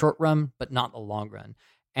out in the short run, but not in the long run.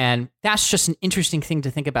 And that's just an interesting thing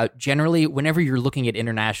to think about generally whenever you're looking at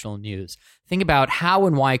international news. Think about how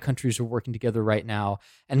and why countries are working together right now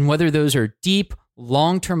and whether those are deep,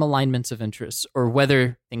 long-term alignments of interests or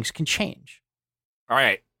whether things can change. All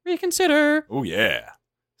right. Reconsider. Oh, yeah.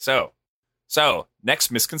 So next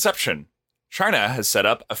misconception. China has set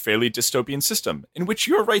up a fairly dystopian system in which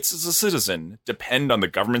your rights as a citizen depend on the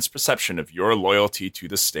government's perception of your loyalty to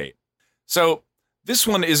the state. So this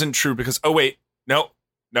one isn't true because,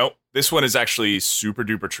 no, this one is actually super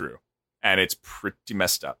duper true. And it's pretty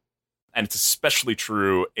messed up. And it's especially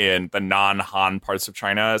true in the non-Han parts of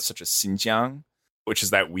China, such as Xinjiang, which is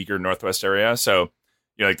that Uyghur Northwest area. So,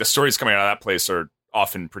 like the stories coming out of that place are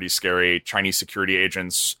often pretty scary. Chinese security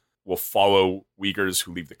agents will follow Uyghurs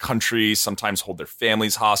who leave the country, sometimes hold their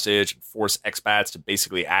families hostage and force expats to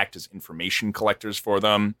basically act as information collectors for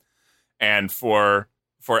them. And for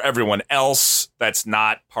everyone else that's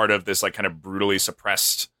not part of this like kind of brutally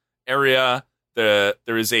suppressed area, there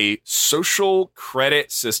is a social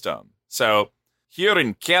credit system. So here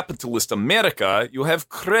in capitalist America, you have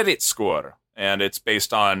credit score, and it's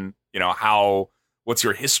based on, what's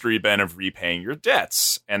your history been of repaying your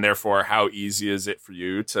debts, and therefore how easy is it for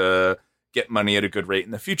you to get money at a good rate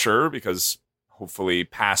in the future, because hopefully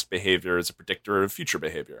past behavior is a predictor of future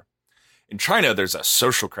behavior. In China, there's a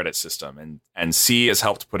social credit system, and Xi has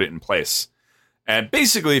helped put it in place. And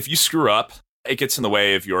basically, if you screw up, it gets in the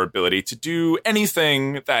way of your ability to do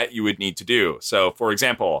anything that you would need to do. So, for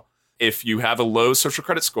example, if you have a low social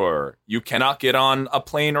credit score, you cannot get on a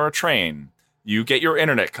plane or a train. You get your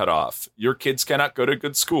internet cut off. Your kids cannot go to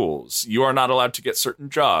good schools. You are not allowed to get certain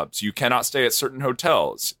jobs. You cannot stay at certain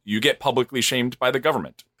hotels. You get publicly shamed by the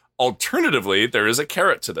government. Alternatively, there is a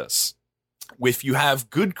carrot to this. If you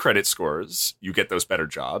have good credit scores, you get those better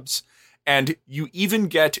jobs. And you even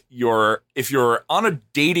get if you're on a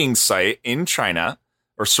dating site in China,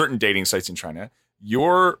 or certain dating sites in China,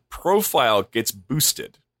 your profile gets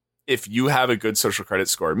boosted if you have a good social credit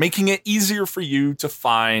score, making it easier for you to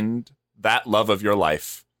find that love of your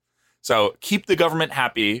life. So keep the government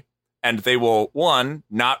happy, and they will, 1,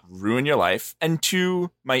 not ruin your life, and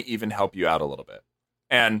 2, might even help you out a little bit.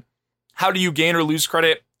 And how do you gain or lose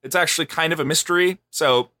credit? It's actually kind of a mystery.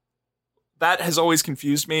 So that has always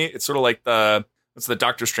confused me. It's sort of like what's the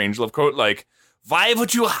Dr. Strangelove quote? Like, why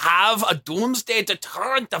would you have a doomsday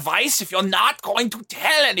deterrent device if you're not going to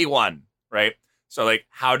tell anyone? Right? So like,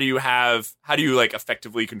 how do you like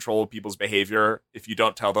effectively control people's behavior if you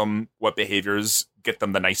don't tell them what behaviors get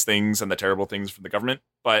them the nice things and the terrible things from the government?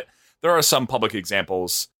 But there are some public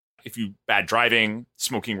examples. If you bad driving,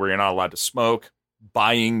 smoking where you're not allowed to smoke,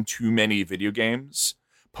 buying too many video games,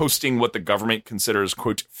 posting what the government considers,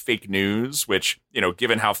 quote, fake news, which,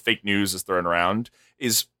 given how fake news is thrown around,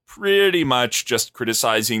 is pretty much just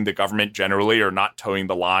criticizing the government generally or not towing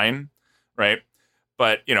the line, right?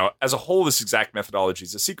 But, as a whole, this exact methodology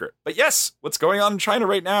is a secret. But yes, what's going on in China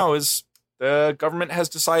right now is the government has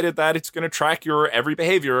decided that it's going to track your every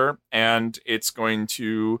behavior, and it's going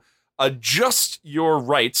to adjust your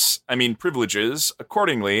rights, privileges,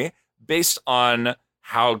 accordingly, based on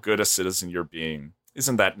how good a citizen you're being.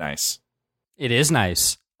 Isn't that nice? It is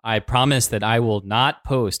nice. I promise that I will not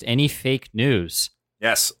post any fake news.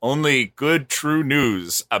 Yes, only good, true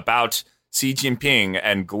news about Xi Jinping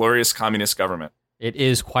and glorious communist government. It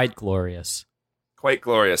is quite glorious. Quite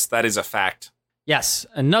glorious. That is a fact. Yes.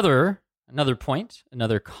 Another point,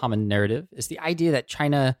 another common narrative is the idea that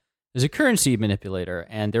China is a currency manipulator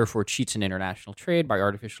and therefore cheats in international trade by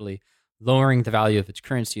artificially lowering the value of its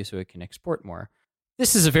currency so it can export more.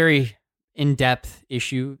 This is a very in-depth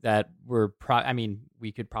issue that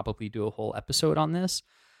we could probably do a whole episode on this.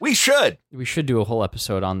 We should do a whole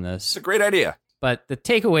episode on this. It's a great idea. But the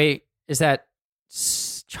takeaway is that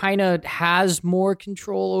China has more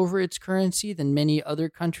control over its currency than many other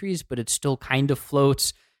countries, but it still kind of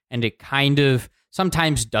floats, and it kind of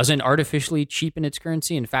sometimes doesn't artificially cheapen its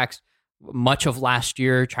currency. In fact, much of last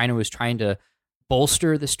year, China was trying to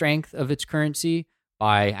bolster the strength of its currency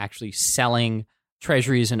by actually selling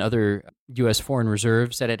treasuries and other U.S. foreign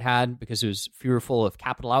reserves that it had because it was fearful of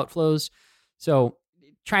capital outflows. So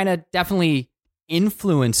China definitely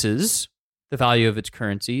influences the value of its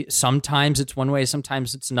currency. Sometimes it's one way,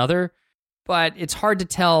 sometimes it's another, but it's hard to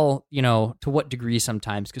tell, to what degree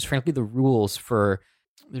sometimes, because frankly, the rules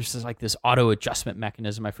there's this auto adjustment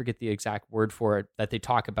mechanism. I forget the exact word for it that they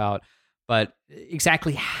talk about, but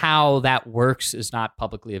exactly how that works is not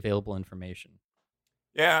publicly available information.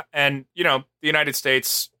 Yeah. And, the United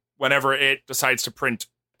States, whenever it decides to print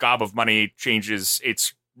gob of money, changes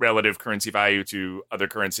its relative currency value to other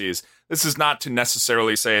currencies. This is not to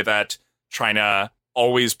necessarily say that China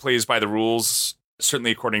always plays by the rules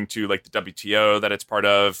certainly according to like the WTO that it's part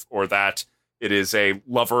of, or that it is a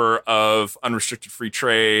lover of unrestricted free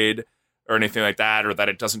trade or anything like that, or that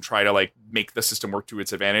it doesn't try to like make the system work to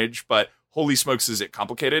its advantage. But holy smokes, is it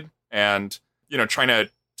complicated? And, China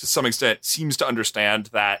to some extent seems to understand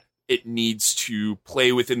that it needs to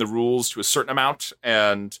play within the rules to a certain amount.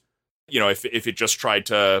 And, if it just tried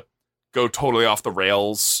to go totally off the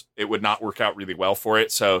rails, it would not work out really well for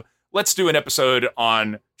it. So let's do an episode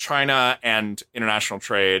on China and international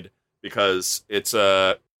trade, because it's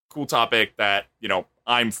a cool topic that,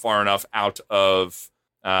 I'm far enough out of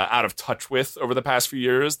touch with over the past few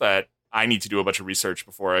years that I need to do a bunch of research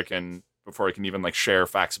before I can even like share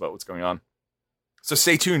facts about what's going on. So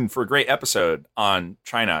stay tuned for a great episode on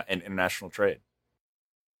China and international trade.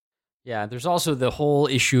 Yeah, there's also the whole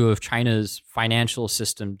issue of China's financial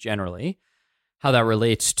system generally, how that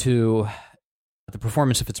relates to the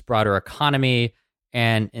performance of its broader economy,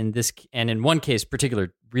 and in one case,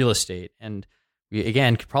 particular real estate. And we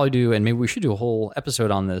again could probably do, and maybe we should do a whole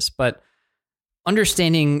episode on this, but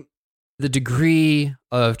understanding the degree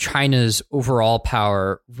of China's overall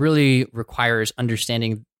power really requires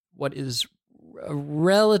understanding what is a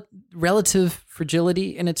relative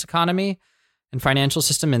fragility in its economy and financial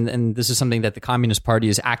system. And this is something that the Communist Party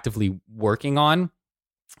is actively working on.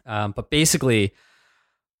 But basically,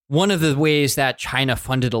 one of the ways that China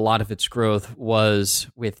funded a lot of its growth was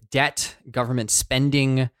with debt, government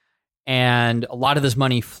spending, and a lot of this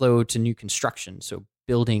money flowed to new construction, so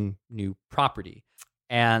building new property.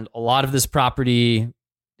 And a lot of this property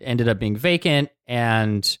ended up being vacant.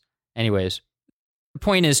 And anyways, the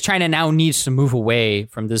point is China now needs to move away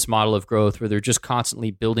from this model of growth where they're just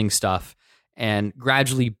constantly building stuff and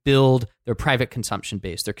gradually build their private consumption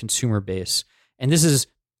base, their consumer base. And this is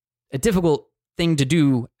a difficult thing to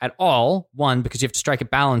do at all. One, because you have to strike a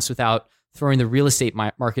balance without throwing the real estate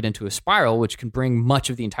market into a spiral, which can bring much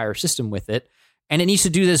of the entire system with it. And it needs to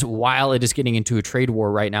do this while it is getting into a trade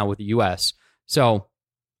war right now with the US. So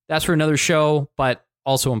that's for another show, but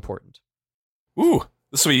also important. Ooh,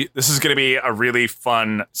 this is going to be a really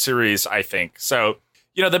fun series, I think. So,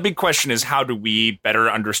 the big question is, how do we better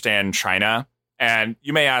understand China? And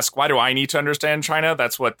you may ask, why do I need to understand China?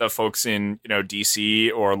 That's what the folks in,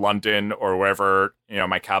 DC or London or wherever,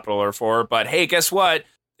 my capital are for. But hey, guess what?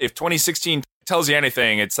 If 2016 tells you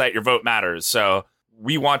anything, it's that your vote matters. So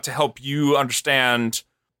we want to help you understand,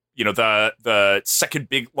 the second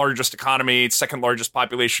largest economy, second largest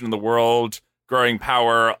population in the world, growing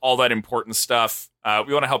power, all that important stuff.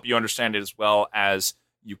 We want to help you understand it as well as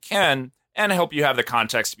you can, and help you have the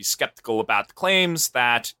context to be skeptical about the claims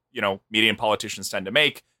that, media and politicians tend to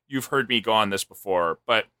make. You've heard me go on this before,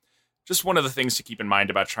 but just one of the things to keep in mind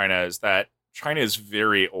about China is that China is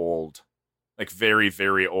very old, like very,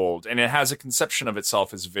 very old. And it has a conception of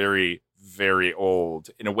itself as very, very old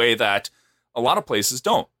in a way that a lot of places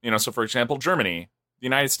don't. So for example, Germany, the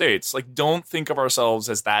United States, don't think of ourselves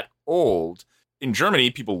as that old. In Germany,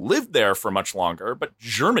 people lived there for much longer, but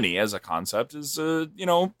Germany as a concept is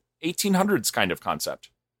 1800s kind of concept.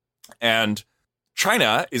 And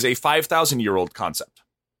China is a 5,000-year-old concept.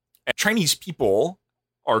 And Chinese people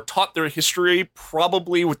are taught their history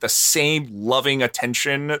probably with the same loving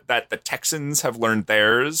attention that the Texans have learned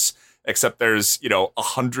theirs, except there's,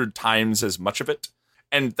 100 times as much of it.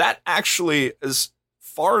 And that actually, as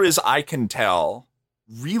far as I can tell,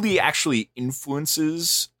 really actually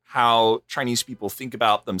influences how Chinese people think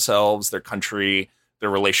about themselves, their country, their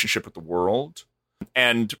relationship with the world,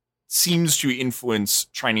 and seems to influence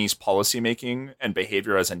Chinese policymaking and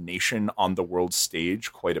behavior as a nation on the world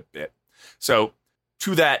stage quite a bit. So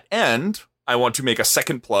to that end, I want to make a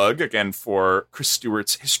second plug again for Chris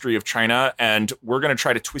Stewart's History of China, and we're going to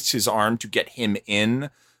try to twist his arm to get him in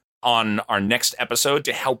on our next episode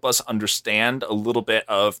to help us understand a little bit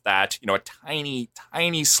of that, a tiny,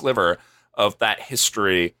 tiny sliver of that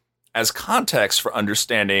history as context for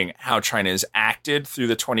understanding how China has acted through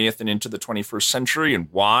the 20th and into the 21st century and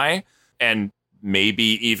why, and maybe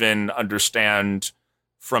even understand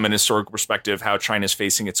from an historical perspective how China is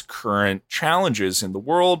facing its current challenges in the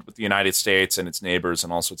world with the United States and its neighbors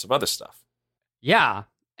and all sorts of other stuff. Yeah.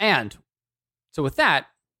 And so with that,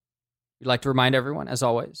 we'd like to remind everyone, as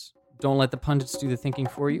always, don't let the pundits do the thinking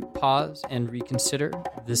for you. Pause and reconsider.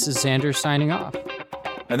 This is Xander signing off.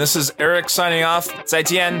 And this is Eric signing off. 再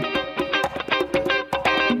见.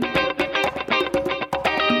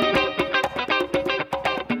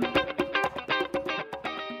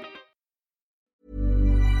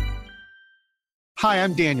 Hi,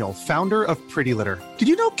 I'm Daniel, founder of Pretty Litter. Did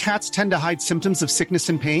you know cats tend to hide symptoms of sickness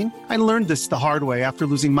and pain? I learned this the hard way after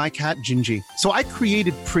losing my cat, Gingy. So I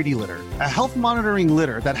created Pretty Litter, a health monitoring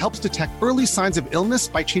litter that helps detect early signs of illness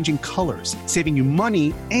by changing colors, saving you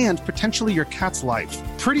money and potentially your cat's life.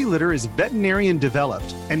 Pretty Litter is veterinarian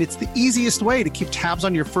developed, and it's the easiest way to keep tabs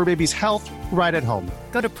on your fur baby's health right at home.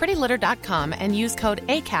 Go to prettylitter.com and use code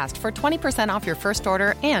ACAST for 20% off your first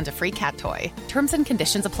order and a free cat toy. Terms and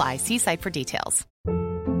conditions apply. See site for details.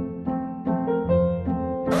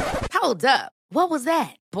 Hold up. What was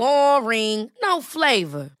that? Boring. No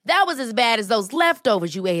flavor. That was as bad as those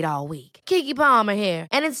leftovers you ate all week. Keke Palmer here,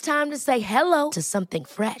 and it's time to say hello to something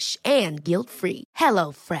fresh and guilt-free.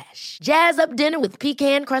 Hello Fresh. Jazz up dinner with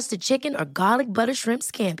pecan-crusted chicken or garlic butter shrimp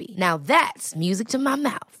scampi. Now that's music to my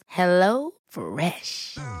mouth. Hello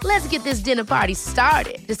Fresh. Let's get this dinner party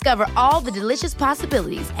started. Discover all the delicious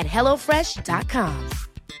possibilities at HelloFresh.com.